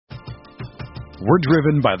We're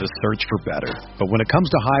driven by the search for better. But when it comes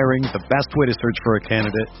to hiring, the best way to search for a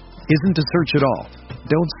candidate isn't to search at all.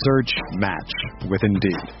 Don't search, match with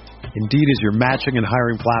Indeed. Indeed is your matching and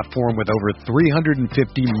hiring platform with over 350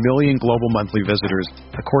 million global monthly visitors,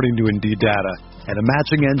 according to Indeed data, and a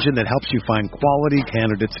matching engine that helps you find quality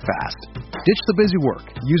candidates fast. Ditch the busy work.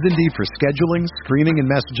 Use Indeed for scheduling, screening, and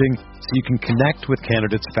messaging so you can connect with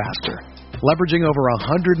candidates faster. Leveraging over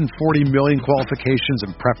 140 million qualifications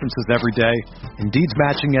and preferences every day, Indeed's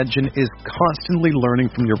matching engine is constantly learning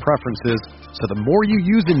from your preferences, so the more you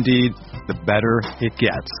use Indeed, the better it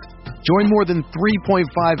gets. Join more than 3.5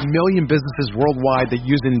 million businesses worldwide that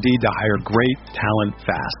use Indeed to hire great talent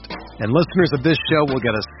fast. And listeners of this show will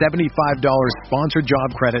get a $75 sponsored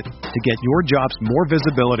job credit to get your jobs more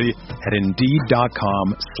visibility at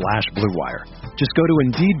Indeed.com/Blue Wire. Just go to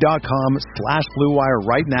Indeed.com/Blue Wire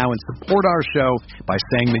right now and support our show by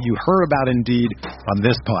saying that you heard about Indeed on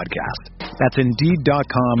this podcast. That's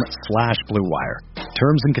Indeed.com/Blue Wire.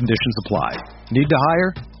 Terms and conditions apply. Need to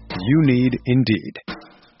hire? You need Indeed.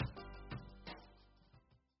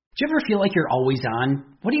 Do you ever feel like you're always on?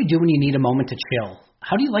 What do you do when you need a moment to chill?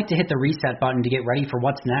 How do you like to hit the reset button to get ready for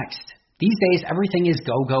what's next? These days, everything is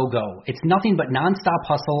go, go, go. It's nothing but nonstop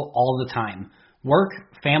hustle all the time. Work,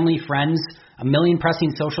 family, friends, a million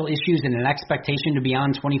pressing social issues, and an expectation to be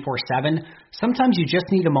on 24/7. Sometimes you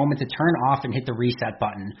just need a moment to turn off and hit the reset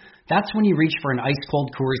button. That's when you reach for an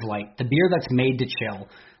ice-cold Coors Light, the beer that's made to chill.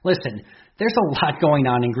 Listen, there's a lot going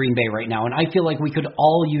on in Green Bay right now, and I feel like we could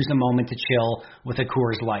all use a moment to chill with a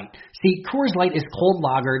Coors Light. See, Coors Light is cold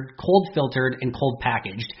lagered, cold filtered, and cold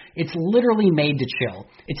packaged. It's literally made to chill.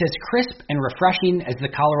 It's as crisp and refreshing as the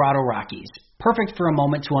Colorado Rockies. Perfect for a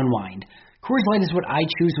moment to unwind. Coors Light is what I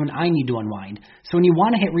choose when I need to unwind. So when you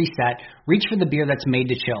want to hit reset, reach for the beer that's made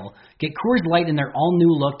to chill. Get Coors Light in their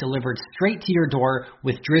all-new look delivered straight to your door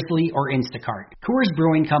with Drizzly or Instacart. Coors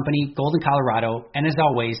Brewing Company, Golden, Colorado, and as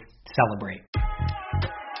always, celebrate.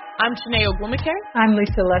 I'm Shanae Ogwumike. I'm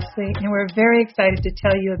Lisa Leslie, and we're very excited to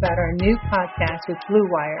tell you about our new podcast with Blue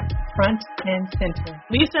Wire, Front and Center.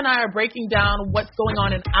 Lisa and I are breaking down what's going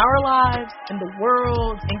on in our lives, in the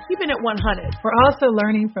world, and keeping it 100. We're also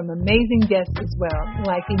learning from amazing guests as well,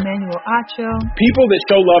 like Emmanuel Acho. People that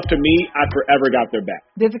show love to me, I forever got their back.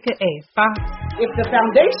 Vivica A. Fox. If the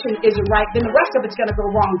foundation isn't right, then the rest of it's going to go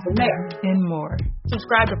wrong from there. And more.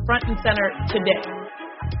 Subscribe to Front and Center today.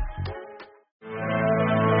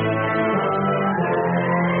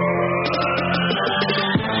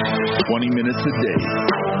 20 minutes a day,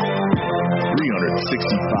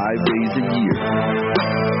 365 days a year.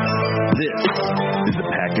 This is the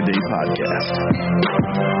Pack-A-Day Podcast.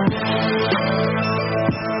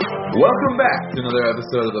 Welcome back to another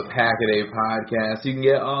episode of the Pack-A-Day Podcast. You can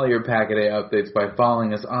get all your Pack-A-Day updates by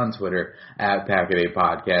following us on Twitter at Pack-A-Day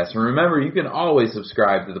Podcast. And remember, you can always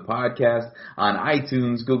subscribe to the podcast on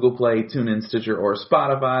iTunes, Google Play, TuneIn, Stitcher, or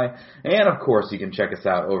Spotify. And, of course, you can check us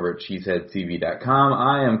out over at cheeseheadtv.com.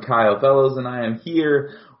 I am Kyle Fellows, and I am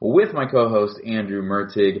here with my co-host, Andrew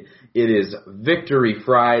Mertig. It is Victory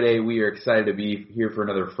Friday. We are excited to be here for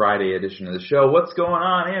another Friday edition of the show. What's going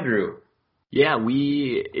on, Andrew? Yeah,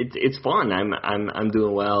 it's fun. I'm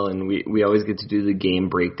doing well, and we always get to do the game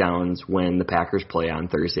breakdowns when the Packers play on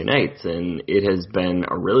Thursday nights, and it has been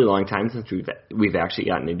a really long time since we've actually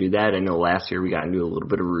gotten to do that. I know last year we got into a little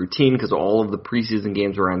bit of a routine because all of the preseason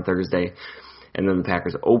games were on Thursday, and then the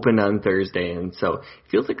Packers opened on Thursday, and so it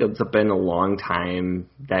feels like it's been a long time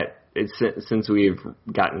since we've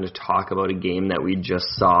gotten to talk about a game that we just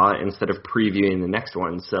saw instead of previewing the next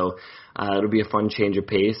one. So it'll be a fun change of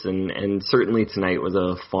pace, and certainly tonight was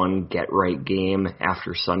a fun get-right game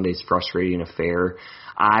after Sunday's frustrating affair.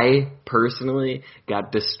 I personally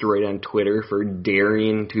got destroyed on Twitter for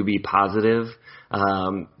daring to be positive,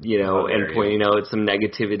 and pointing out some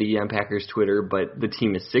negativity on Packers Twitter, but the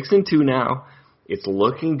team is 6-2 now. It's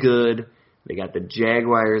looking good. They got the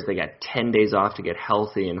Jaguars. They got 10 days off to get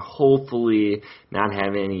healthy and hopefully not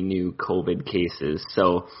have any new COVID cases.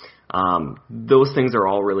 So those things are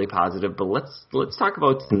all really positive. But let's talk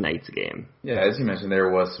about tonight's game. Yeah, as you mentioned, there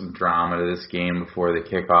was some drama to this game before the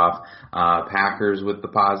kickoff. Packers with the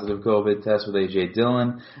positive COVID test with A.J.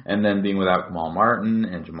 Dillon, and then being without Kamal Martin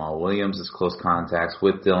and Jamal Williams as close contacts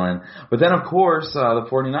with Dillon. But then, of course, the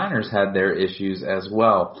 49ers had their issues as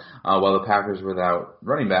well. While the Packers were without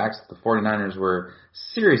running backs, the 49ers were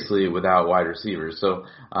seriously without wide receivers. So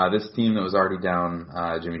this team that was already down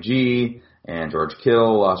Jimmy G and George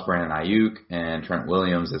Kittle lost Brandon Ayuk and Trent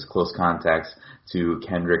Williams as close contacts to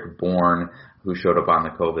Kendrick Bourne, who showed up on the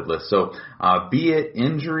COVID list. So be it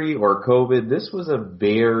injury or COVID, this was a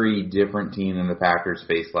very different team than the Packers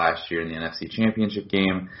faced last year in the NFC Championship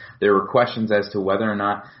game. There were questions as to whether or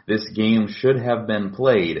not this game should have been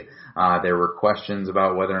played. There were questions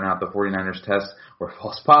about whether or not the 49ers tests were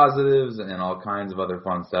false positives and all kinds of other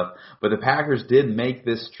fun stuff. But the Packers did make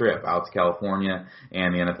this trip out to California,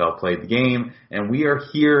 and the NFL played the game. And we are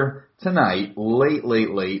here tonight,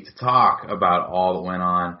 late to talk about all that went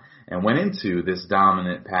on and went into this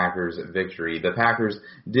dominant Packers victory. The Packers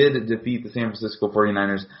did defeat the San Francisco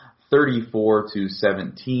 49ers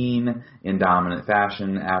 34-17 in dominant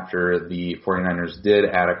fashion after the 49ers did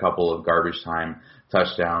add a couple of garbage time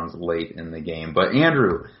touchdowns late in the game. But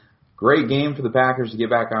Andrew, great game for the Packers to get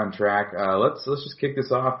back on track. Let's just kick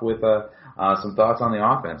this off with some thoughts on the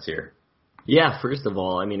offense here. Yeah, first of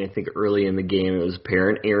all, I think early in the game it was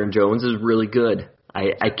apparent Aaron Jones is really good.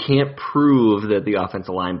 I can't prove that the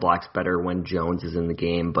offensive line blocks better when Jones is in the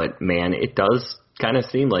game, but man, it does kind of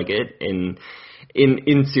seem like it. And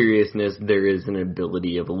in seriousness, there is an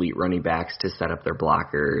ability of elite running backs to set up their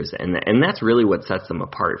blockers, and that's really what sets them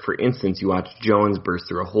apart. For instance, you watch Jones burst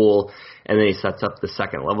through a hole, and then he sets up the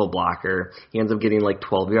second level blocker. He ends up getting like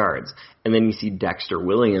 12 yards. And then you see Dexter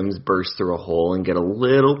Williams burst through a hole and get a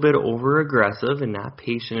little bit over aggressive and not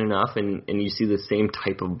patient enough, and you see the same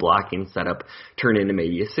type of blocking setup turn into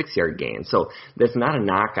maybe a 6-yard gain. So that's not a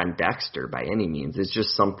knock on Dexter by any means. It's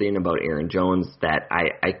just something about Aaron Jones that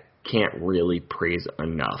I can't really praise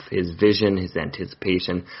enough. His vision, his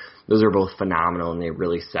anticipation, those are both phenomenal, and they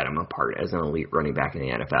really set him apart as an elite running back in the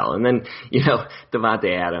NFL. And then,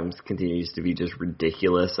 Davante Adams continues to be just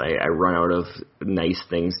ridiculous. I run out of nice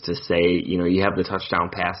things to say. You have the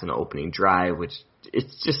touchdown pass in the opening drive, which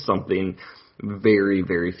it's just something very,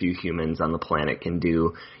 very few humans on the planet can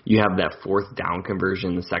do. You have that 4th down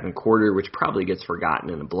conversion in the second quarter, which probably gets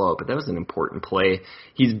forgotten in the blowout, but that was an important play.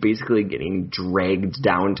 He's basically getting dragged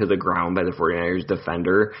down to the ground by the 49ers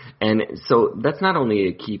defender. And so that's not only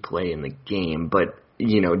a key play in the game, but,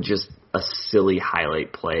 just a silly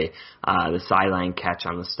highlight play. The sideline catch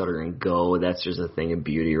on the stutter and go, that's just a thing of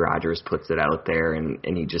beauty. Rodgers puts it out there, and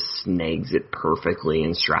he just snags it perfectly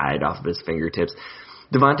in stride off of his fingertips.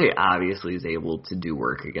 Davante obviously is able to do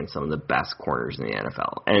work against some of the best corners in the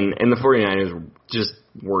NFL. And the 49ers just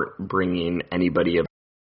weren't bringing anybody up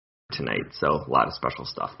tonight, so a lot of special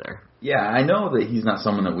stuff there. Yeah, I know that he's not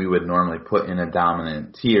someone that we would normally put in a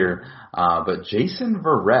dominant tier, but Jason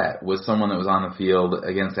Verrett was someone that was on the field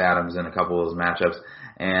against Adams in a couple of those matchups.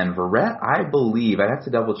 And Verrett, I believe, I'd have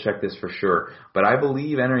to double check this for sure, but I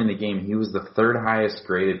believe entering the game he was the 3rd highest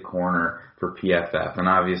graded corner for PFF. And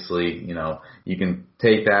obviously, you can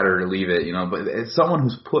take that or leave it, but it's someone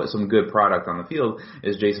who's put some good product on the field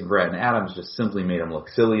is Jason Verrett. And Adams just simply made him look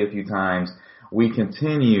silly a few times. We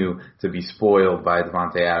continue to be spoiled by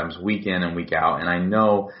Davante Adams week in and week out, and I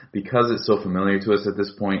know because it's so familiar to us at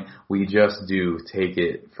this point, we just do take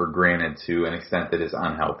it for granted to an extent that is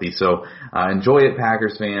unhealthy. So enjoy it,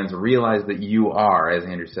 Packers fans. Realize that you are, as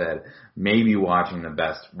Andrew said, maybe watching the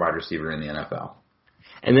best wide receiver in the NFL.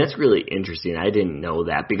 And that's really interesting. I didn't know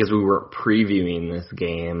that because we weren't previewing this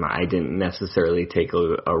game. I didn't necessarily take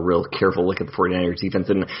a real careful look at the 49ers defense.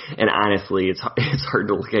 And honestly, it's hard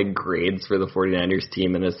to look at grades for the 49ers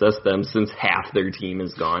team and assess them since half their team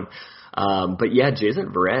is gone. But yeah,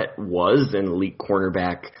 Jason Verrett was an elite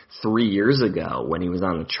cornerback 3 years ago when he was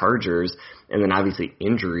on the Chargers, and then obviously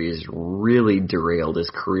injuries really derailed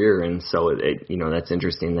his career, and so that's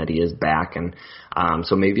interesting that he is back, and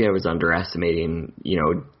so maybe I was underestimating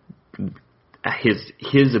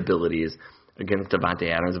his abilities against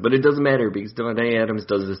Davante Adams, but it doesn't matter because Davante Adams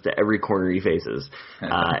does this to every corner he faces,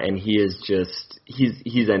 and he is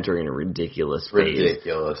he's entering a ridiculous phase.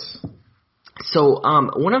 Ridiculous. So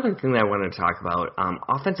one other thing that I wanted to talk about,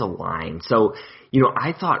 offensive line. So,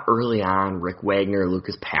 I thought early on Rick Wagner,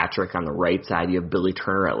 Lucas Patrick on the right side, you have Billy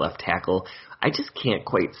Turner at left tackle. I just can't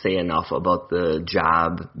quite say enough about the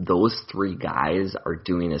job those 3 guys are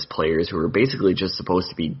doing as players who are basically just supposed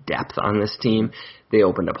to be depth on this team. They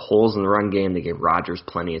opened up holes in the run game. They gave Rodgers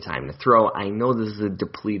plenty of time to throw. I know this is a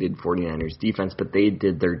depleted 49ers defense, but they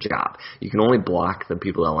did their job. You can only block the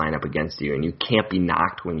people that line up against you, and you can't be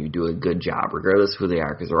knocked when you do a good job, regardless of who they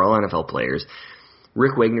are, because they're all NFL players.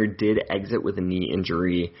 Rick Wagner did exit with a knee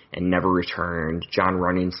injury and never returned. John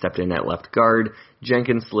Runyan stepped in at left guard.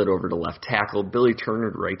 Jenkins slid over to left tackle. Billy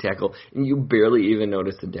Turner to right tackle. And you barely even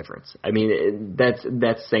noticed the difference. I mean,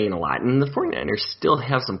 that's saying a lot. And the 49ers still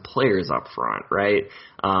have some players up front, right?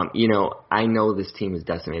 I know this team is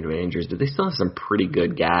decimated by injuries, but they still have some pretty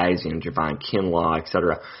good guys, Javon Kinlaw, et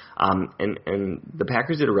cetera. And the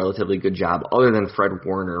Packers did a relatively good job, other than Fred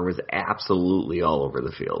Warner was absolutely all over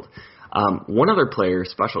the field. One other player,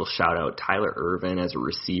 special shout out, Tyler Ervin as a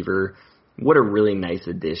receiver. What a really nice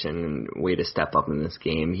addition and way to step up in this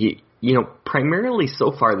game. He, primarily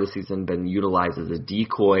so far this season been utilized as a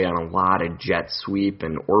decoy on a lot of jet sweep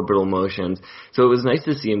and orbital motions. So it was nice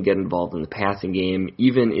to see him get involved in the passing game,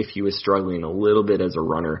 even if he was struggling a little bit as a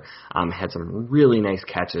runner. Had some really nice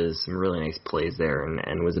catches, some really nice plays there,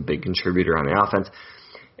 and was a big contributor on the offense.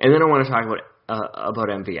 And then I want to talk about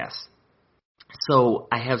MVS. So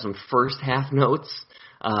I have some first half notes.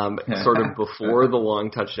 Sort of before the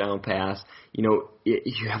long touchdown pass,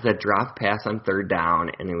 you have that drop pass on third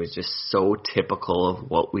down, and it was just so typical of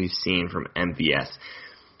what we've seen from MVS.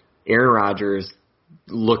 Aaron Rodgers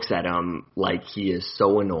looks at him like he is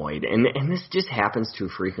so annoyed, and this just happens too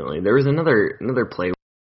frequently. There was another play where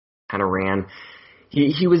he kind of ran.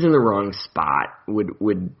 He was in the wrong spot,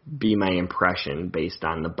 would be my impression based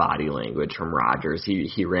on the body language from Rodgers.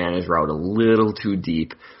 He ran his route a little too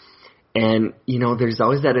deep. And, there's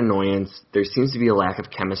always that annoyance. There seems to be a lack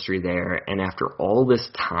of chemistry there. And after all this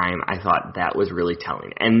time, I thought that was really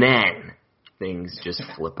telling. And then things just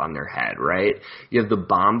flip on their head, right? You have the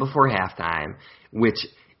bomb before halftime, which,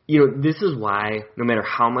 this is why no matter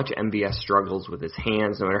how much MVS struggles with his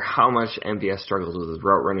hands, no matter how much MVS struggles with his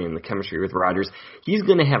route running and the chemistry with Rodgers, he's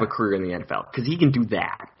going to have a career in the NFL because he can do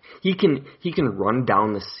that. He can run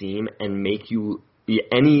down the seam and make you –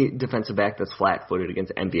 any defensive back that's flat-footed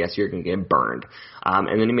against MVS, you're going to get burned.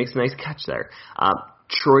 And then he makes a nice catch there.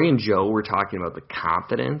 Troy and Joe were talking about the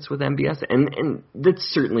confidence with MVS, and that's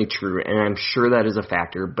certainly true, and I'm sure that is a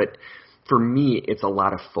factor. But for me, it's a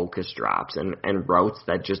lot of focus drops and routes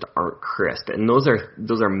that just aren't crisp. And those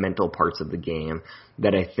are mental parts of the game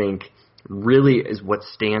that I think really is what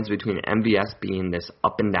stands between MVS being this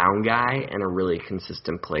up and down guy and a really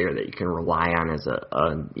consistent player that you can rely on as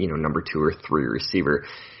a number 2 or 3 receiver.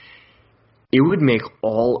 It would make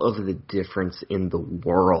all of the difference in the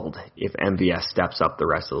world if MVS steps up the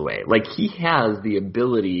rest of the way. Like, he has the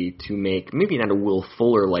ability to make maybe not a Will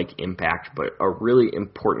Fuller-like impact, but a really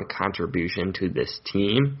important contribution to this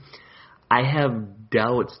team. I have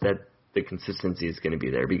doubts that the consistency is going to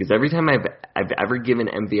be there because every time I've ever given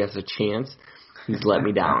MVS a chance, he's let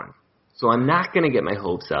me down. So I'm not going to get my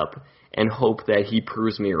hopes up and hope that he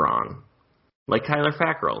proves me wrong, like Kyler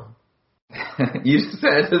Fackrell. You just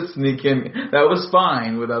had to sneak in. That was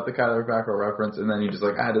fine without the Kyler Fackrell reference, and then you just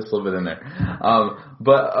I had to slip it in there.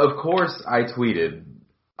 But of course, I tweeted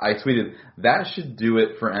that should do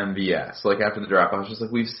it for MVS. Like, after the draft, I was just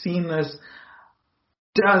like, we've seen this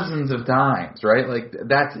dozens of times, right? Like,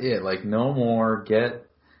 that's it. Like, no more. Get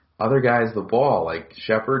other guys the ball. Like,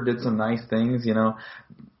 Shepard did some nice things,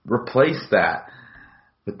 replace that.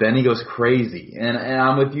 But then he goes crazy. And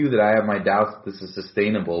I'm with you that I have my doubts that this is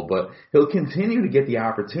sustainable, but he'll continue to get the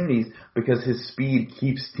opportunities because his speed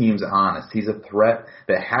keeps teams honest. He's a threat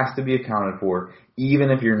that has to be accounted for,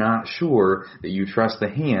 even if you're not sure that you trust the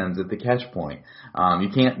hands at the catch point. You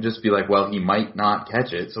can't just be like, well, he might not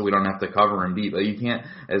catch it, so we don't have to cover him deep. Like, you can't,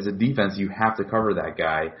 as a defense, you have to cover that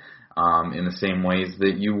guy in the same ways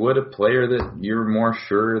that you would a player that you're more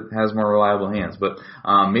sure has more reliable hands. But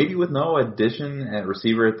maybe with no addition at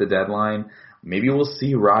receiver at the deadline, maybe we'll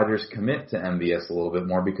see Rodgers commit to MVS a little bit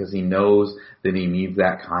more because he knows that he needs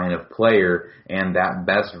that kind of player and that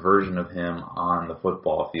best version of him on the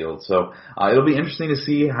football field. So it'll be interesting to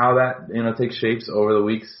see how that takes shapes over the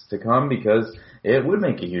weeks to come because it would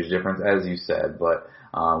make a huge difference, as you said. But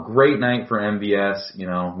great night for MVS.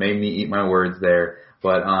 Made me eat my words there.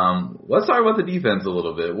 But let's talk about the defense a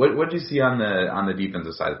little bit. What did you see on the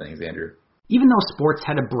defensive side of things, Andrew? Even though sports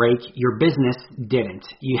had a break, your business didn't.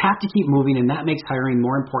 You have to keep moving, and that makes hiring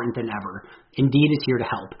more important than ever. Indeed is here to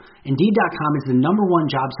help. Indeed.com is the #1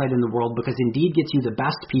 job site in the world because Indeed gets you the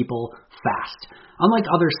best people fast.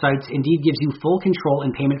 Unlike other sites, Indeed gives you full control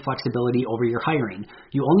and payment flexibility over your hiring.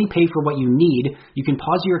 You only pay for what you need, you can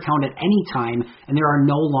pause your account at any time, and there are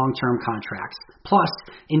no long-term contracts. Plus,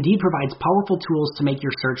 Indeed provides powerful tools to make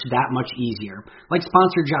your search that much easier, like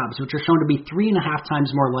sponsored jobs, which are shown to be 3.5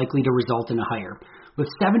 times more likely to result in a hire. With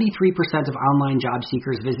 73% of online job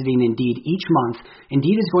seekers visiting Indeed each month,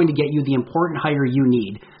 Indeed is going to get you the important hire you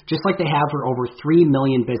need, just like they have for over 3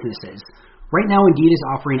 million businesses. Right now, Indeed is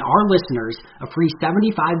offering our listeners a free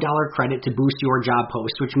 $75 credit to boost your job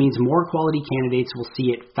post, which means more quality candidates will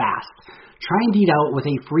see it fast. Try Indeed out with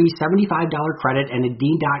a free $75 credit at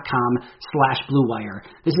Indeed.com/BlueWire.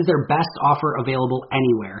 This is their best offer available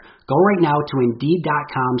anywhere. Go right now to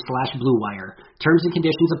Indeed.com/BlueWire. Terms and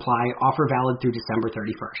conditions apply. Offer valid through December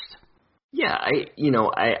 31st. Yeah,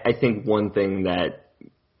 I think one thing that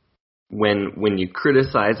when you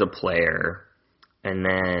criticize a player and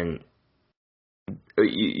then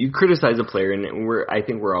you criticize a player, and I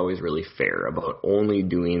think we're always really fair about only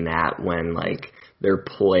doing that when like their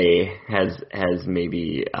play has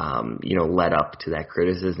maybe led up to that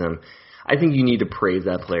criticism. I think you need to praise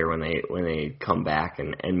that player when they come back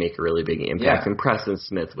and make a really big impact. Yeah. And Preston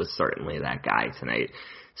Smith was certainly that guy tonight.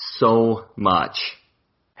 So much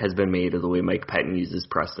has been made of the way Mike Pettine uses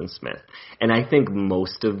Preston Smith. And I think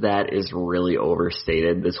most of that is really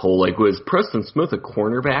overstated. This whole, was Preston Smith a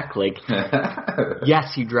cornerback?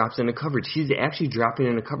 Yes, he drops into coverage. He's actually dropping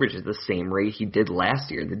into coverage at the same rate he did last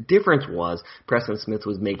year. The difference was Preston Smith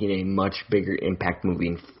was making a much bigger impact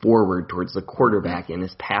moving forward towards the quarterback in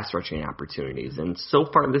his pass rushing opportunities. And so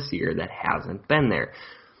far this year, that hasn't been there.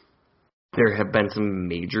 There have been some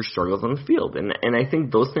major struggles on the field, and I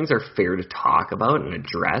think those things are fair to talk about and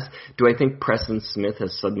address. Do I think Preston Smith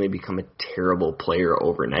has suddenly become a terrible player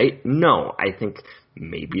overnight? No. I think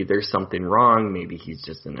maybe there's something wrong. Maybe he's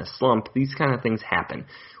just in a slump. These kind of things happen.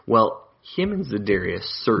 Well, him and Za'Darius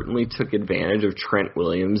certainly took advantage of Trent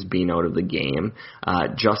Williams being out of the game.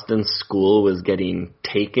 Justin Skule was getting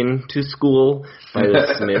taken to school by the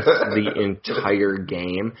Smiths the entire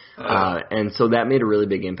game, and so that made a really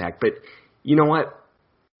big impact. But you know what?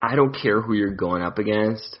 I don't care who you're going up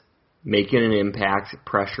against. Making an impact,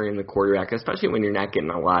 pressuring the quarterback, especially when you're not getting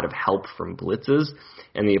a lot of help from blitzes,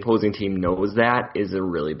 and the opposing team knows that, is a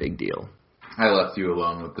really big deal. I left you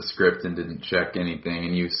alone with the script and didn't check anything,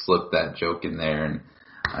 and you slipped that joke in there, and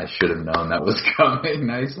I should have known that was coming.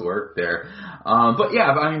 Nice work there. But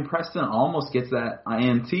yeah, Preston almost gets that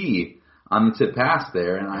INT on the tip pass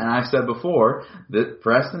there, and I've said before that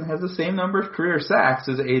Preston has the same number of career sacks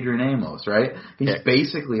as Adrian Amos, right? He's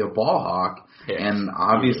basically a ball hawk, and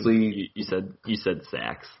obviously you said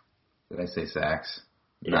sacks. Did I say sacks?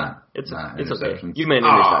 Yeah, it's okay. You meant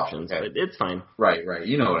interceptions, but it's fine. Right.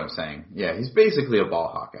 You know what I'm saying. Yeah, he's basically a ball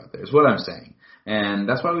hawk out there is what I'm saying. And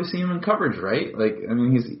that's why we see him in coverage, right?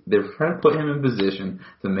 They're trying to put him in position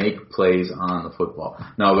to make plays on the football.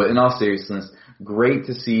 No, but in all seriousness, great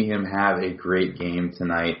to see him have a great game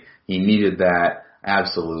tonight. He needed that,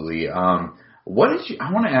 absolutely. I want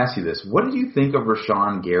to ask you this. What did you think of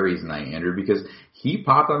Rashawn Gary's night, Andrew? Because he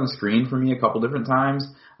popped on the screen for me a couple different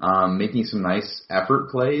times, making some nice effort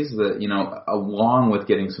plays that, along with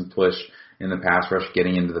getting some push in the pass rush,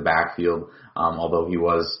 getting into the backfield, although he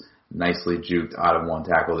was nicely juked out of one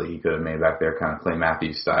tackle that he could have made back there, kind of Clay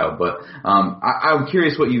Matthews style. But I'm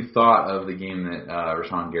curious what you thought of the game that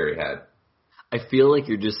Rashawn Gary had. I feel like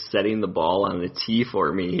you're just setting the ball on the tee for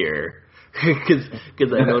me here.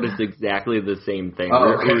 Because I noticed exactly the same thing.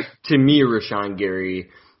 Oh, okay. To me, Rashawn Gary,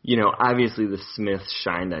 obviously the Smiths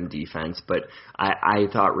shined on defense, but I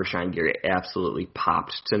thought Rashawn Gary absolutely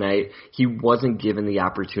popped tonight. He wasn't given the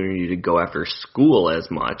opportunity to go after Skule as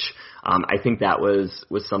much. I think that was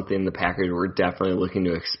something the Packers were definitely looking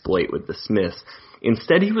to exploit with the Smiths.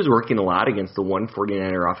 Instead, he was working a lot against the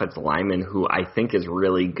 149er offensive lineman, who I think is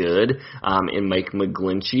really good, in Mike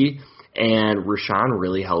McGlinchey. And Rashawn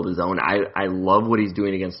really held his own. I love what he's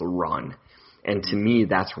doing against the run. And to me,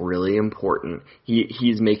 that's really important.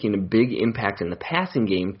 He's making a big impact in the passing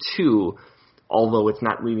game, too, although it's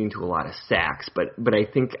not leading to a lot of sacks. But I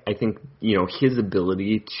think his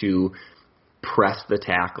ability to press the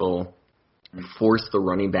tackle, force the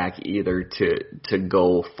running back either to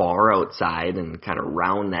go far outside and kind of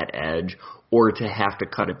round that edge, or to have to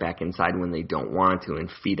cut it back inside when they don't want to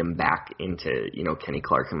and feed them back into, Kenny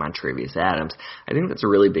Clark and Montravius Adams. I think that's a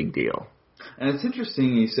really big deal. And it's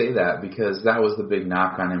interesting you say that, because that was the big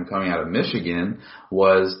knock on him coming out of Michigan,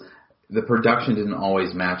 was the production didn't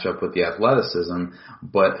always match up with the athleticism,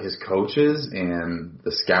 but his coaches and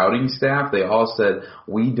the scouting staff, they all said,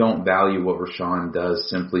 we don't value what Rashawn does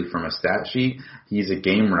simply from a stat sheet. He's a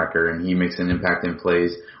game wrecker, and he makes an impact in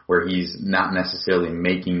plays where he's not necessarily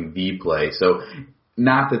making the play. So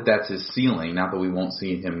not that that's his ceiling, not that we won't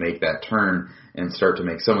see him make that turn and start to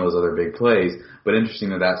make some of those other big plays, but interesting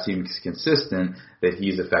that seems consistent, that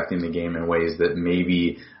he's affecting the game in ways that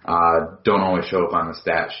maybe don't always show up on the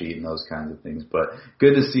stat sheet and those kinds of things. But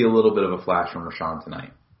good to see a little bit of a flash from Rashawn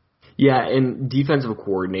tonight. Yeah, and defensive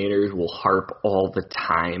coordinators will harp all the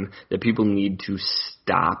time that people need to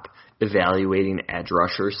stop evaluating edge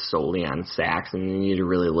rushers solely on sacks, and you need to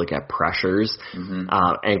really look at pressures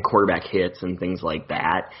and quarterback hits and things like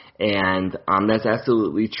that. And that's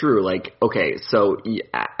absolutely true. Like, okay, so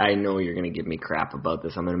I know you're going to give me crap about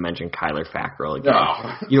this. I'm going to mention Kyler Fackrell again.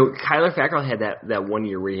 No. Kyler Fackrell had that 1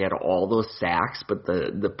 year where he had all those sacks, but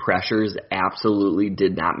the pressures absolutely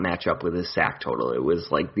did not match up with his sack total. It was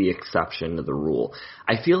like the exception to the rule.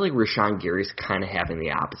 I feel like Rashawn Gary's kind of having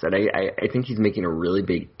the opposite. I think he's making a really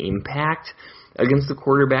big impact against the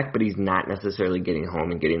quarterback, but he's not necessarily getting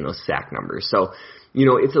home and getting those sack numbers. So,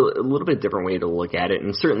 it's a little bit different way to look at it,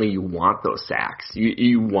 and certainly you want those sacks.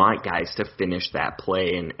 You want guys to finish that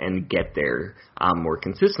play and get there more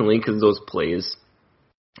consistently, because those plays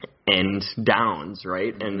end downs,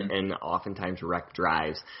 right? And oftentimes wreck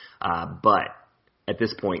drives. But at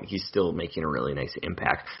this point, he's still making a really nice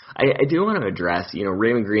impact. I do want to address,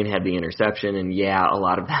 Raymond Green had the interception, and a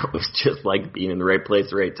lot of that was just like being in the right place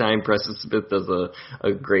at the right time. Preston Smith does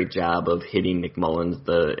a great job of hitting Nick Mullins,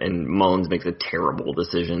 and Mullins makes a terrible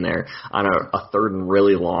decision there on a third and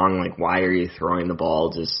really long. Like, why are you throwing the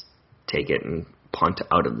ball? Just take it and punt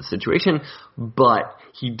out of the situation. But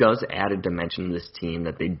he does add a dimension to this team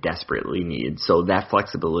that they desperately need. So that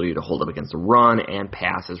flexibility to hold up against the run and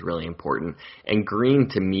pass is really important. And Green,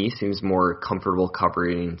 to me, seems more comfortable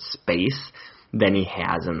covering space than he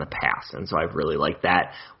has in the past. And so I've really liked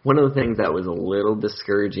that. One of the things that was a little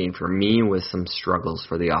discouraging for me was some struggles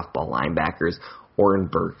for the off-ball linebackers. Oren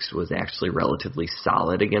Burks was actually relatively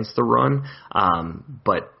solid against the run,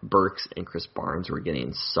 but Burks and Chris Barnes were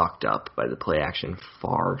getting sucked up by the play action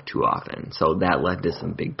far too often. So that led to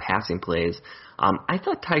some big passing plays. I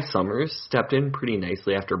thought Ty Summers stepped in pretty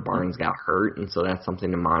nicely after Barnes got hurt, and so that's something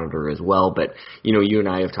to monitor as well. But, you and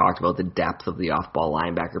I have talked about the depth of the off-ball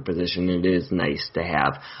linebacker position. It is nice to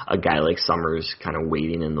have a guy like Summers kind of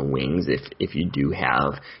waiting in the wings if you do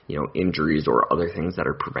have, injuries or other things that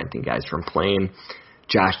are preventing guys from playing.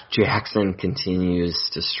 Josh Jackson continues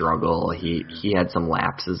to struggle. He had some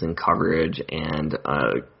lapses in coverage and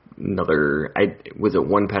was it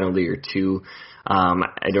one penalty or two?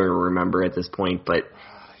 I don't remember at this point, but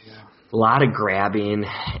a lot of grabbing,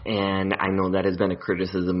 and I know that has been a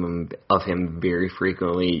criticism of him very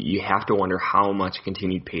frequently. You have to wonder how much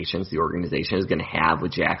continued patience the organization is going to have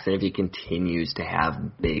with Jackson if he continues to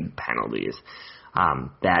have big penalties.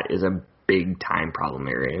 That is a big time problem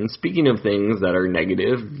area. And speaking of things that are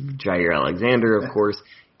negative, Jair Alexander, of course,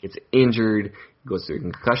 gets injured, goes through a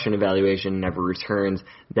concussion evaluation, never returns.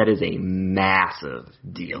 That is a massive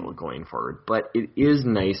deal going forward. But it is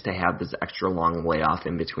nice to have this extra long layoff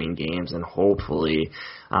in between games, and hopefully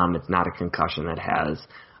it's not a concussion that has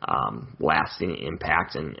lasting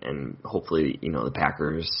impact, and hopefully, the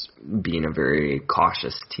Packers, being a very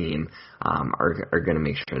cautious team, are going to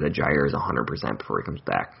make sure that Jair is 100% before he comes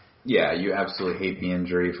back. Yeah, you absolutely hate the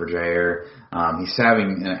injury for Jair. He's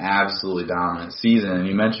having an absolutely dominant season, and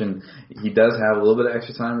you mentioned he does have a little bit of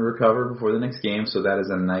extra time to recover before the next game, so that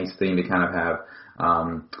is a nice thing to kind of have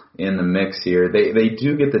in the mix here. They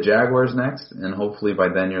do get the Jaguars next, and hopefully by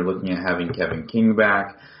then you're looking at having Kevin King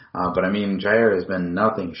back. But Jair has been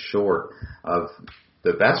nothing short of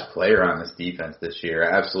the best player on this defense this year,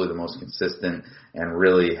 absolutely the most consistent, and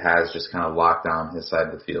really has just kind of locked down his side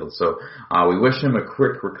of the field. So we wish him a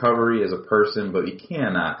quick recovery as a person, but you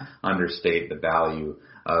cannot understate the value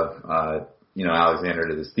of Alexander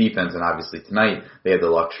to this defense. And obviously tonight they had the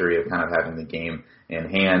luxury of kind of having the game in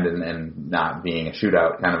hand and not being a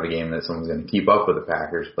shootout kind of a game that someone's going to keep up with the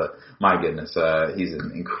Packers. But my goodness, he's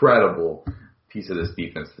an incredible piece of this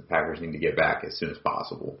defense the Packers need to get back as soon as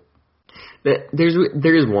possible.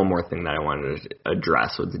 There is one more thing that I wanted to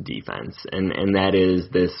address with the defense, and that is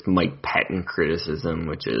this Mike Pettin criticism,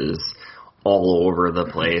 which is all over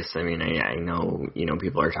the place. I mean, I know,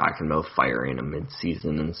 people are talking about firing him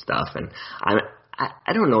mid-season and stuff, and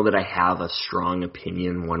I don't know that I have a strong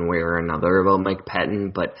opinion one way or another about Mike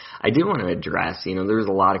Pettin, but I do want to address, there was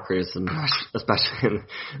a lot of criticism, especially in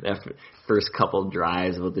the first couple of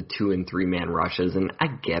drives with the 2- and 3-man rushes, and I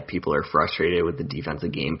get people are frustrated with the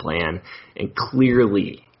defensive game plan, and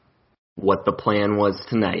clearly what the plan was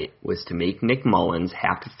tonight was to make Nick Mullins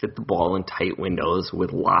have to fit the ball in tight windows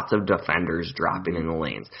with lots of defenders dropping in the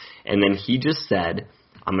lanes. And then he just said,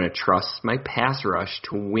 I'm going to trust my pass rush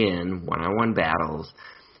to win one-on-one battles,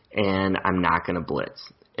 and I'm not going to blitz.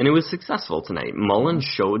 And it was successful tonight. Mullins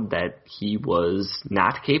showed that he was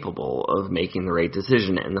not capable of making the right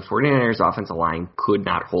decision, and the 49ers offensive line could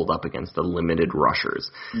not hold up against the limited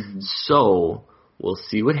rushers. Mm-hmm. So we'll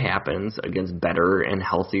see what happens against better and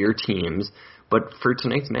healthier teams. But for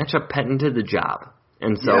tonight's matchup, Pettin did the job.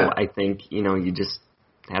 And so I think, you just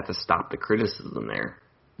have to stop the criticism there.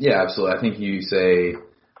 Yeah, absolutely. I think you say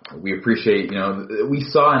we appreciate, we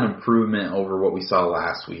saw an improvement over what we saw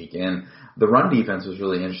last week. And the run defense was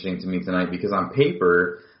really interesting to me tonight because on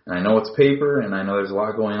paper, and I know it's paper and I know there's a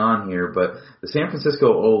lot going on here, but the San Francisco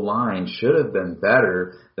O-line should have been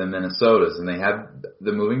better than Minnesota's. And they had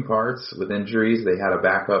the moving parts with injuries. They had a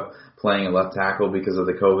backup playing a left tackle because of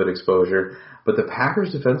the COVID exposure. But the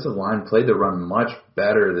Packers defensive line played the run much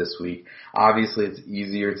better this week. Obviously, it's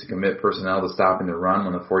easier to commit personnel to stopping the run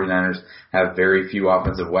when the 49ers have very few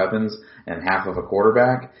offensive weapons and half of a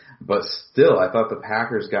quarterback. But still, I thought the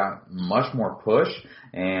Packers got much more push,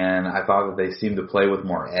 and I thought that they seemed to play with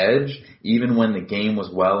more edge, even when the game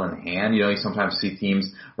was well in hand. You sometimes see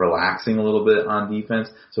teams relaxing a little bit on defense.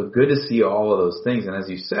 So good to see all of those things. And as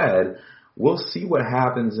you said, we'll see what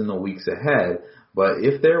happens in the weeks ahead. But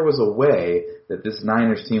if there was a way that this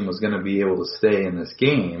Niners team was going to be able to stay in this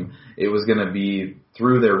game, it was going to be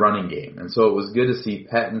through their running game. And so it was good to see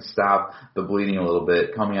Pettine stop the bleeding a little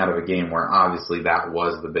bit coming out of a game where obviously that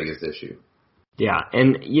was the biggest issue. Yeah,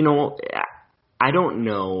 and, I don't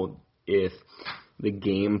know if the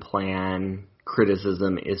game plan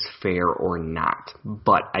criticism is fair or not,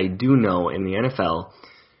 but I do know in the NFL,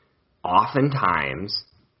 oftentimes,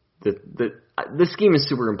 the scheme is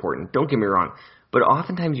super important. Don't get me wrong. But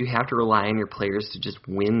oftentimes you have to rely on your players to just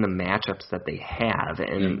win the matchups that they have.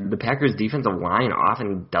 And the Packers' defensive line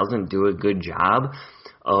often doesn't do a good job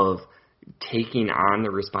of taking on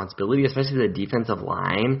the responsibility, especially the defensive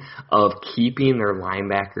line, of keeping their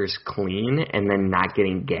linebackers clean and then not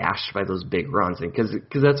getting gashed by those big runs. Because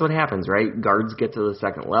that's what happens, right? Guards get to the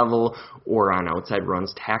second level, or on outside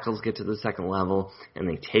runs, tackles get to the second level, and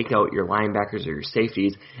they take out your linebackers or your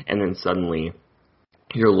safeties, and then suddenly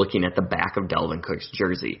you're looking at the back of Dalvin Cook's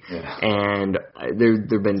jersey. Yeah. And there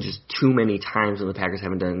have been just too many times when the Packers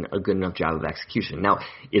haven't done a good enough job of execution. Now,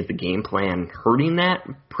 is the game plan hurting that?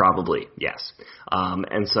 Probably, yes.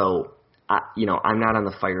 And so, I'm not on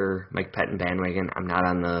the fire Mike Pettine bandwagon. I'm not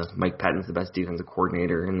on the Mike Pettine's the best defensive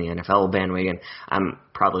coordinator in the NFL bandwagon. I'm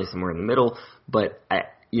probably somewhere in the middle. But,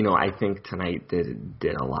 I think tonight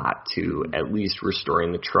did a lot to at least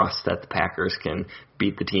restoring the trust that the Packers can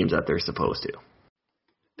beat the teams that they're supposed to.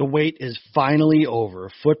 The wait is finally over.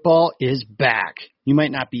 Football is back. You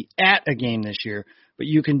might not be at a game this year, but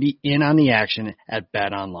you can be in on the action at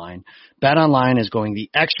BetOnline. BetOnline is going the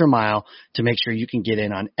extra mile to make sure you can get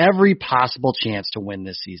in on every possible chance to win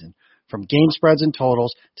this season. From game spreads and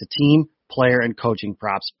totals to team, player, and coaching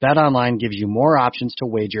props, BetOnline gives you more options to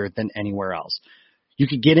wager than anywhere else. You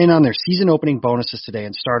can get in on their season opening bonuses today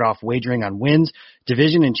and start off wagering on wins,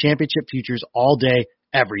 division, and championship futures all day,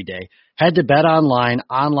 every day. Head to BetOnline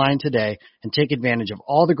online today and take advantage of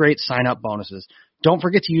all the great sign-up bonuses. Don't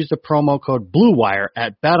forget to use the promo code BlueWire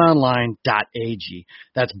at betonline.ag.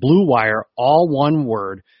 That's BlueWire, all one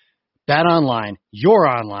word. BetOnline, your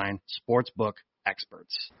online sportsbook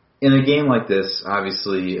experts. In a game like this,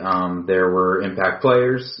 obviously, there were impact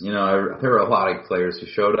players. There were a lot of players who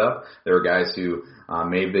showed up. There were guys who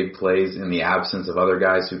made big plays in the absence of other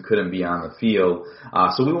guys who couldn't be on the field.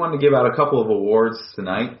 So we wanted to give out a couple of awards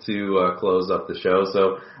tonight to close up the show.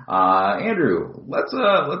 So, Andrew, let's go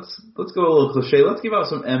a little cliche. Let's give out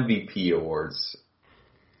some MVP awards.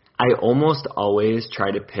 I almost always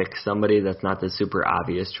try to pick somebody that's not the super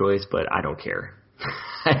obvious choice, but I don't care.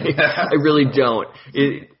 I really don't.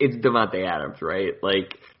 It's Davante Adams, right?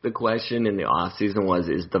 Like, the question in the offseason was,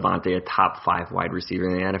 is Davante a top 5 wide receiver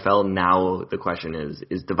in the NFL? Now the question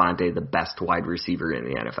is Davante the best wide receiver in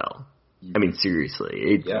the NFL? I mean,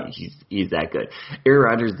 seriously, he's that good. Aaron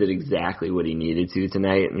Rodgers did exactly what he needed to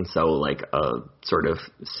tonight, and so, like, a sort of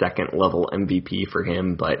second-level MVP for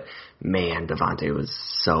him. But, man, Davante was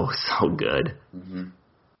so good. Mm-hmm.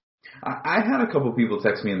 I had a couple people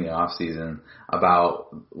text me in the offseason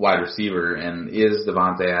about wide receiver, and is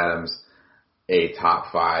Davante Adams a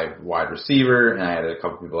top 5 wide receiver? And I had a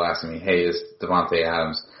couple people asking me, hey, is Davante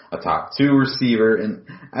Adams a top 2 receiver? And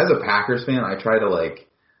as a Packers fan, I try to,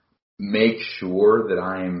 make sure that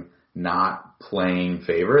I'm not playing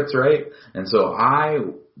favorites, right? And so I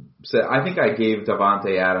think I gave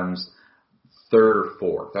Davante Adams 3rd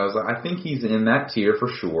or 4th. I think he's in that tier for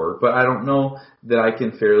sure, but I don't know that I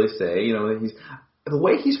can fairly say, that the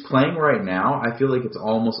way he's playing right now, I feel like it's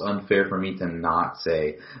almost unfair for me to not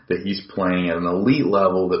say that he's playing at an elite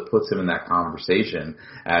level that puts him in that conversation,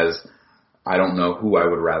 as I don't know who I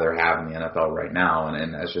would rather have in the NFL right now,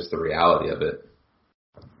 and that's just the reality of it.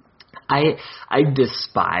 I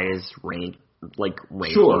despise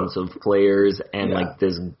rankings of players and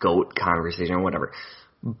this GOAT conversation or whatever.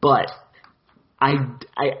 But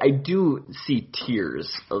I do see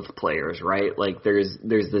tiers of players, right? Like there's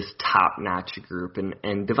this top-notch group,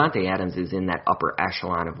 and Davante Adams is in that upper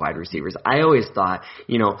echelon of wide receivers. I always thought,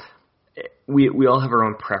 we all have our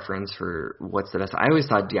own preference for what's the best. I always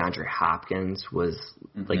thought DeAndre Hopkins was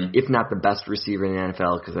like, if not the best receiver in the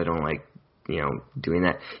NFL, because I don't like, doing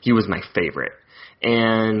that, he was my favorite.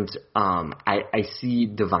 And I see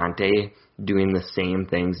Davante doing the same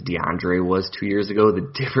things DeAndre was 2 years ago.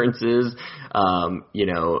 The difference is,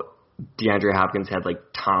 DeAndre Hopkins had like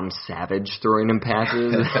Tom Savage throwing him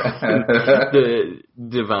passes.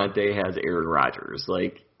 Davante has Aaron Rodgers.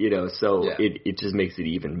 It just makes it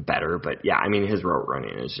even better. But yeah, I mean, his route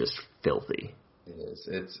running is just filthy. It is.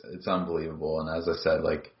 It's unbelievable. And as I said,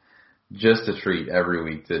 like, just a treat every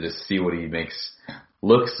week to just see what he makes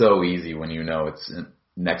look so easy when it's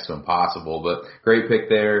next to impossible. But great pick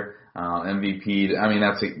there. MVP. I mean,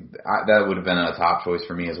 that would have been a top choice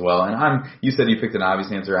for me as well. And you said you picked an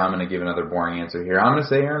obvious answer. I'm going to give another boring answer here. I'm going to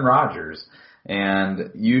say Aaron Rodgers.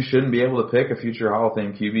 And you shouldn't be able to pick a future Hall of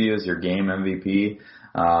Fame QB as your game MVP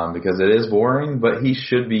because it is boring, but he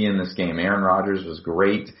should be in this game. Aaron Rodgers was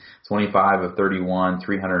great. 25 of 31,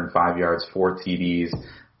 305 yards, 4 TDs,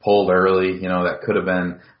 pulled early. That could have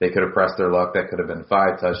been, they could have pressed their luck. That could have been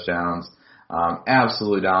 5 touchdowns.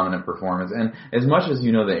 Absolutely dominant performance. And as much as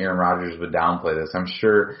that Aaron Rodgers would downplay this, I'm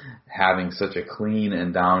sure having such a clean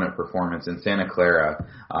and dominant performance in Santa Clara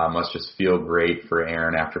must just feel great for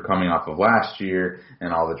Aaron after coming off of last year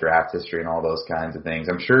and all the draft history and all those kinds of things.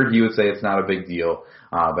 I'm sure he would say it's not a big deal,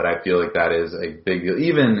 but I feel like that is a big deal,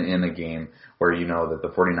 even in a game where that the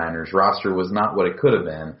 49ers roster was not what it could have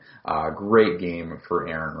been. Great game for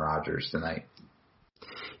Aaron Rodgers tonight.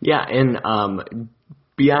 Yeah, and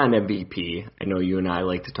beyond MVP, I know you and I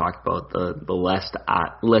like to talk about the less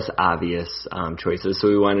obvious choices, so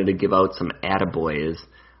we wanted to give out some attaboys.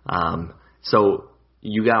 So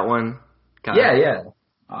you got one, Kyle? Yeah.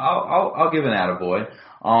 I'll give an attaboy.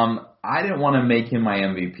 I didn't want to make him my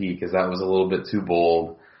MVP because that was a little bit too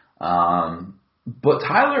bold. But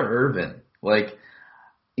Tyler Ervin, like,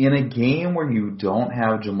 in a game where you don't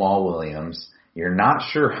have Jamal Williams, you're not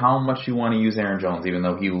sure how much you want to use Aaron Jones, even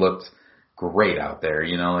though he looked great out there.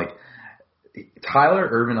 Tyler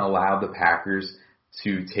Ervin allowed the Packers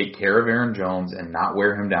to take care of Aaron Jones and not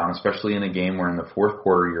wear him down, especially in a game where in the fourth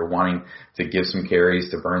quarter you're wanting to give some carries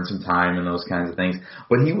to burn some time and those kinds of things.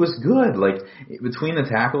 But he was good. Like, between the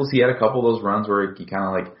tackles, he had a couple of those runs where he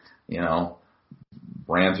kind of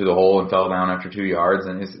ran through the hole and fell down after 2 yards.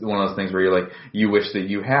 And it's one of those things where you're like, you wish that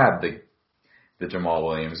you had the Jamal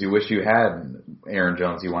Williams. You wish you had Aaron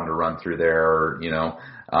Jones you wanted to run through there, or,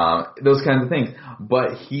 those kinds of things.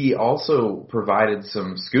 But he also provided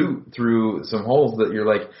some scoot through some holes that you're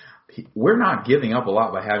like, we're not giving up a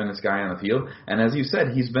lot by having this guy on the field. And as you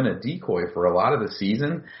said, he's been a decoy for a lot of the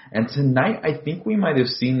season. And tonight, I think we might have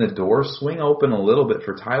seen the door swing open a little bit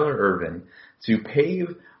for Tyler Ervin to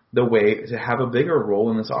pave the way to have a bigger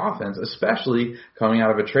role in this offense, especially coming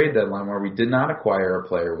out of a trade deadline where we did not acquire a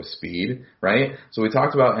player with speed, right? So we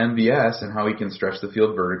talked about MVS and how he can stretch the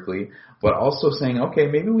field vertically, but also saying, okay,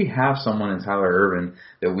 maybe we have someone in Tyler Ervin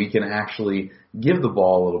that we can actually give the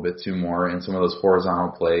ball a little bit to more in some of those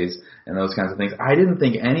horizontal plays and those kinds of things. I didn't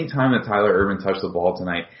think any time that Tyler Ervin touched the ball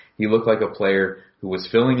tonight, he looked like a player who was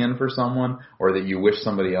filling in for someone or that you wish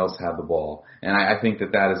somebody else had the ball. And I think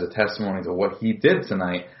that is a testimony to what he did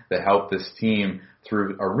tonight that helped this team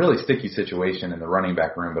through a really sticky situation in the running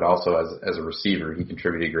back room, but also as a receiver, he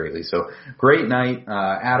contributed greatly. So great night,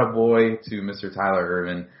 attaboy to Mr. Tyler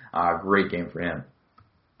Ervin. Great game for him.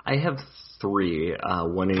 I have 3,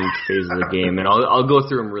 one in each phase of the game, and I'll go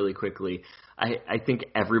through them really quickly. I think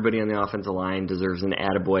everybody on the offensive line deserves an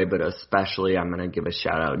attaboy, but especially I'm going to give a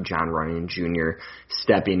shout-out John Runyon Jr.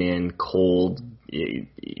 stepping in cold. I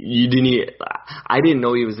didn't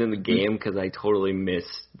know he was in the game because I totally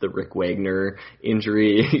missed the Rick Wagner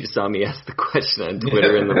injury. You saw me ask the question on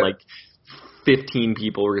Twitter, and then 15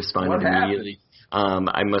 people responded immediately.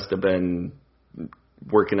 I must have been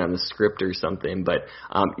working on the script or something, but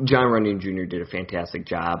John Runyon Jr. did a fantastic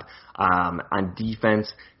job. On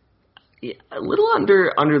defense, a little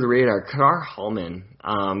under the radar, Kadar Hallman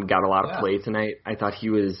got a lot of play tonight. I thought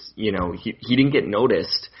he was, he didn't get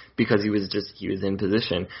noticed because he was in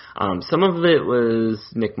position. Some of it was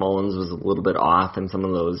Nick Mullins was a little bit off in some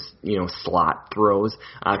of those, slot throws,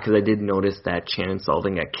 because I did notice that Shannon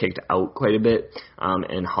Sullivan got kicked out quite a bit,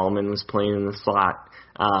 and Hallman was playing in the slot.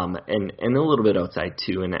 And a little bit outside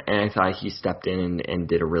too, and I thought he stepped in and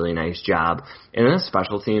did a really nice job. And then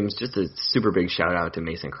special teams, just a super big shout out to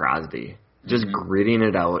Mason Crosby, just gritting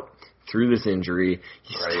it out, through this injury.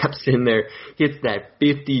 He steps in there, hits that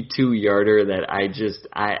 52-yarder that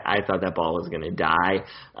I thought that ball was going to die.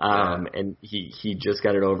 And he just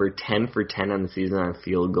got it over 10 for 10 on the season on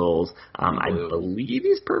field goals. I believe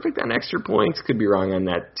he's perfect on extra points. Could be wrong on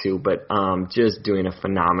that too, but just doing a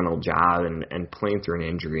phenomenal job and playing through an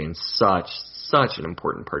injury and such an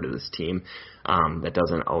important part of this team that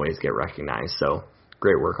doesn't always get recognized. So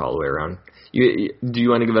great work all the way around. Do you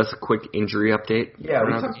want to give us a quick injury update? Yeah,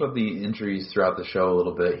 we talked about the injuries throughout the show a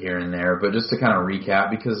little bit here and there, but just to kind of recap,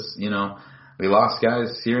 because, we lost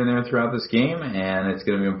guys here and there throughout this game, and it's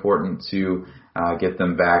going to be important to get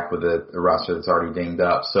them back with a roster that's already dinged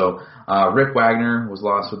up. So Rick Wagner was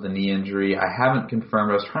lost with a knee injury. I haven't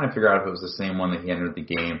confirmed. I was trying to figure out if it was the same one that he entered the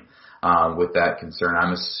game with that concern.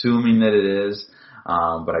 I'm assuming that it is.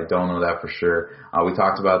 But I don't know that for sure. We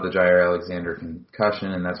talked about the Jair Alexander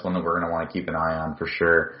concussion, and that's one that we're going to want to keep an eye on for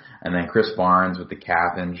sure. And then Chris Barnes with the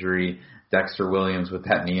calf injury, Dexter Williams with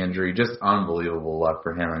that knee injury, just unbelievable luck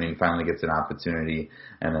for him. I mean, he finally gets an opportunity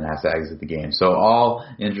and then has to exit the game. So all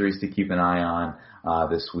injuries to keep an eye on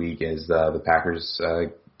this week as the Packers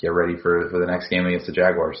get ready for the next game against the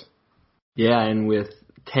Jaguars. Yeah, and with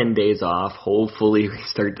 10 days off, hopefully we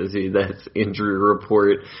start to see that injury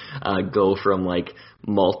report go from like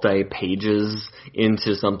multi-pages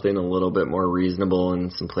into something a little bit more reasonable,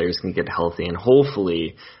 and some players can get healthy, and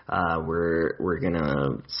hopefully we're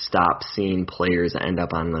gonna stop seeing players end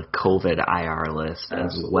up on the COVID IR list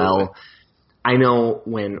as well. I know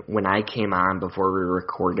when I came on before we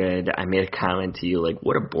recorded, I made a comment to you like,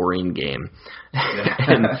 what a boring game.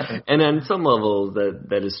 and on some levels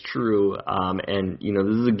that is true. And,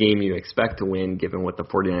 this is a game you expect to win given what the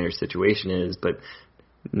 49ers situation is, but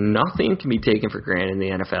nothing can be taken for granted in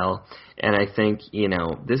the NFL. And I think,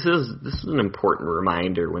 this is an important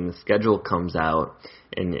reminder when the schedule comes out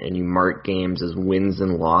and you mark games as wins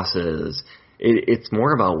and losses. It's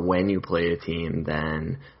more about when you play a team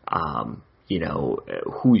than,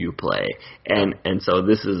 who you play. And so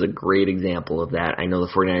this is a great example of that. I know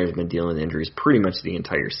the 49ers have been dealing with injuries pretty much the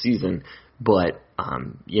entire season, but,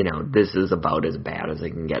 this is about as bad as they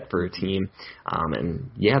can get for a team.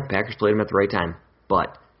 And yeah, the Packers played them at the right time,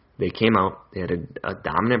 but they came out, they had a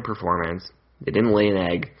dominant performance. They didn't lay an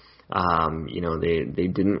egg. They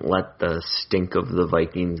didn't let the stink of the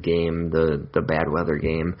Vikings game, the bad weather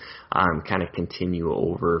game, kind of continue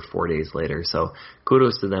over 4 days later. So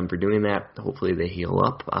kudos to them for doing that. Hopefully they heal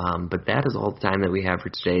up. But that is all the time that we have for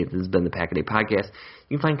today. This has been the Pack a Day Podcast.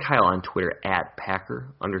 You can find Kyle on Twitter at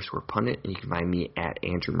Packer_pundit, and you can find me at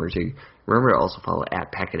Andrew Mertig. Remember to also follow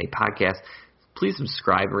at Pack a Day Podcast. Please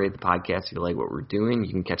subscribe and rate the podcast if you like what we're doing.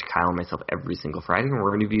 You can catch Kyle and myself every single Friday, and we're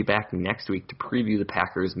going to be back next week to preview the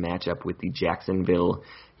Packers matchup with the Jacksonville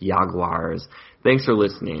Jaguars. Thanks for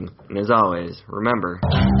listening, and as always, remember...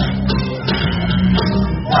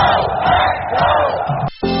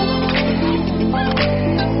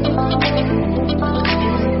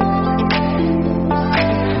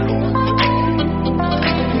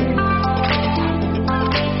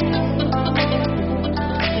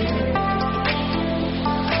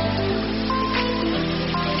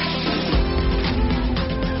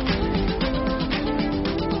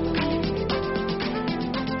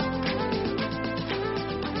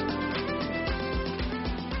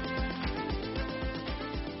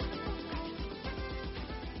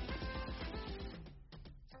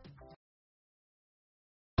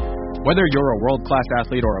 Whether you're a world-class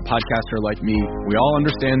athlete or a podcaster like me, we all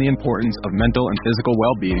understand the importance of mental and physical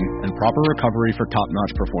well-being and proper recovery for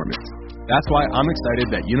top-notch performance. That's why I'm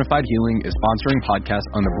excited that Unified Healing is sponsoring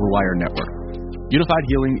podcasts on the Blue Wire Network. Unified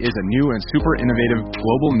Healing is a new and super innovative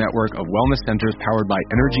global network of wellness centers powered by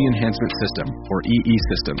Energy Enhancement System, or EE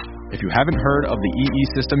System. If you haven't heard of the EE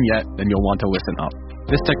System yet, then you'll want to listen up.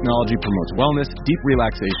 This technology promotes wellness, deep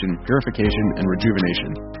relaxation, purification, and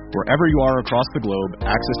rejuvenation. Wherever you are across the globe,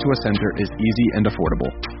 access to a center is easy and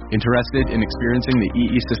affordable. Interested in experiencing the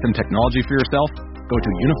EE System technology for yourself? Go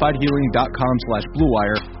to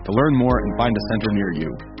unifiedhealing.com/bluewire to learn more and find a center near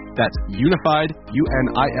you. That's unified,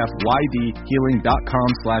 UNIFYD,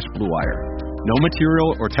 healing.com/bluewire. No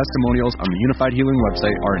material or testimonials on the Unified Healing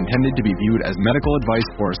website are intended to be viewed as medical advice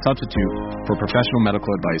or a substitute for professional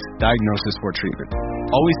medical advice, diagnosis, or treatment.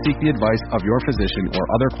 Always seek the advice of your physician or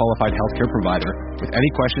other qualified healthcare provider with any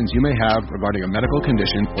questions you may have regarding a medical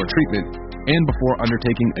condition or treatment and before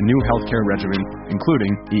undertaking a new healthcare regimen,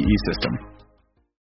 including EE System.